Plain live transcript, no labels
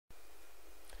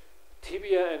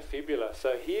tibia and fibula.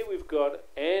 So here we've got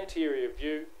anterior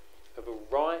view of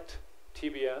a right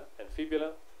tibia and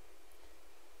fibula,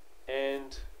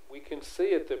 and we can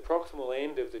see at the proximal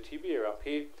end of the tibia up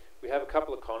here we have a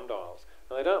couple of condyles.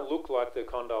 Now they don't look like the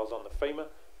condyles on the femur,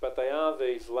 but they are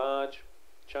these large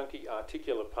chunky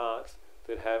articular parts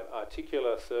that have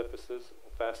articular surfaces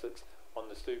or facets on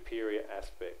the superior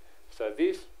aspect. So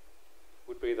this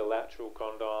would be the lateral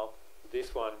condyle,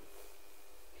 this one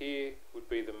here would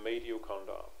be the medial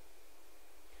condyle.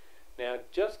 Now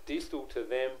just distal to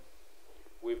them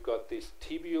we've got this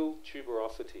tibial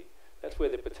tuberosity. That's where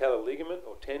the patellar ligament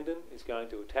or tendon is going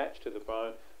to attach to the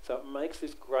bone, so it makes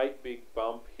this great big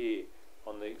bump here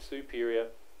on the superior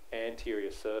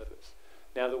anterior surface.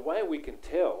 Now the way we can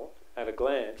tell at a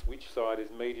glance which side is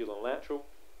medial and lateral,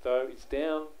 though, it's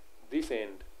down this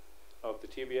end of the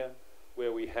tibia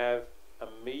where we have a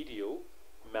medial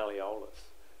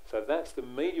malleolus. So that's the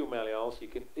medial malleolus. You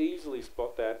can easily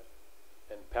spot that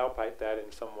and palpate that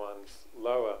in someone's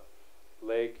lower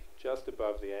leg just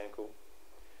above the ankle,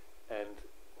 and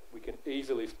we can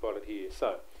easily spot it here.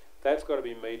 So that's got to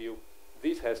be medial,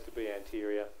 this has to be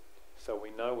anterior, so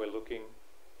we know we're looking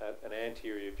at an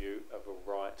anterior view of a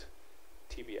right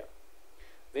tibia.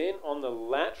 Then on the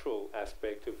lateral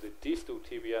aspect of the distal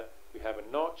tibia we have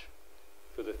a notch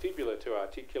for the fibula to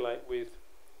articulate with,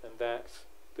 and that's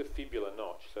the fibula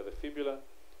notch. So the fibula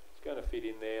is going to fit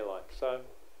in there like so,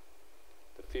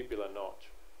 the fibula notch.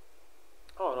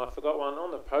 Oh, and I forgot one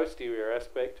on the posterior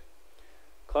aspect,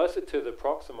 closer to the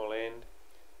proximal end,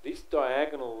 this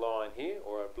diagonal line here,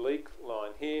 or oblique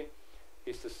line here,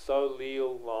 is the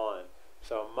soleal line.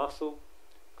 So a muscle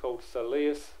called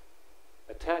soleus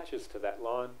attaches to that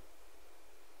line.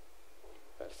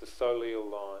 That's the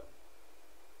soleal line.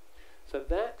 So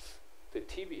that's the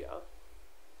tibia,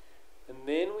 and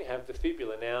then we have the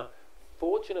fibula. Now,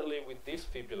 fortunately with this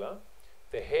fibula,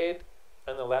 the head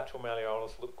and the lateral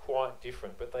malleolus look quite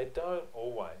different, but they don't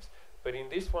always. But in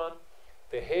this one,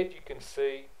 the head you can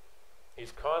see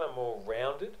is kind of more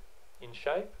rounded in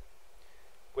shape,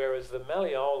 whereas the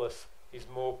malleolus is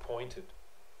more pointed.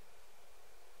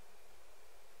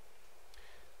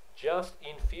 Just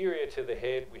inferior to the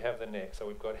head we have the neck. So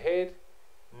we've got head,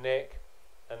 neck,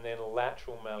 and then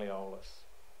lateral malleolus.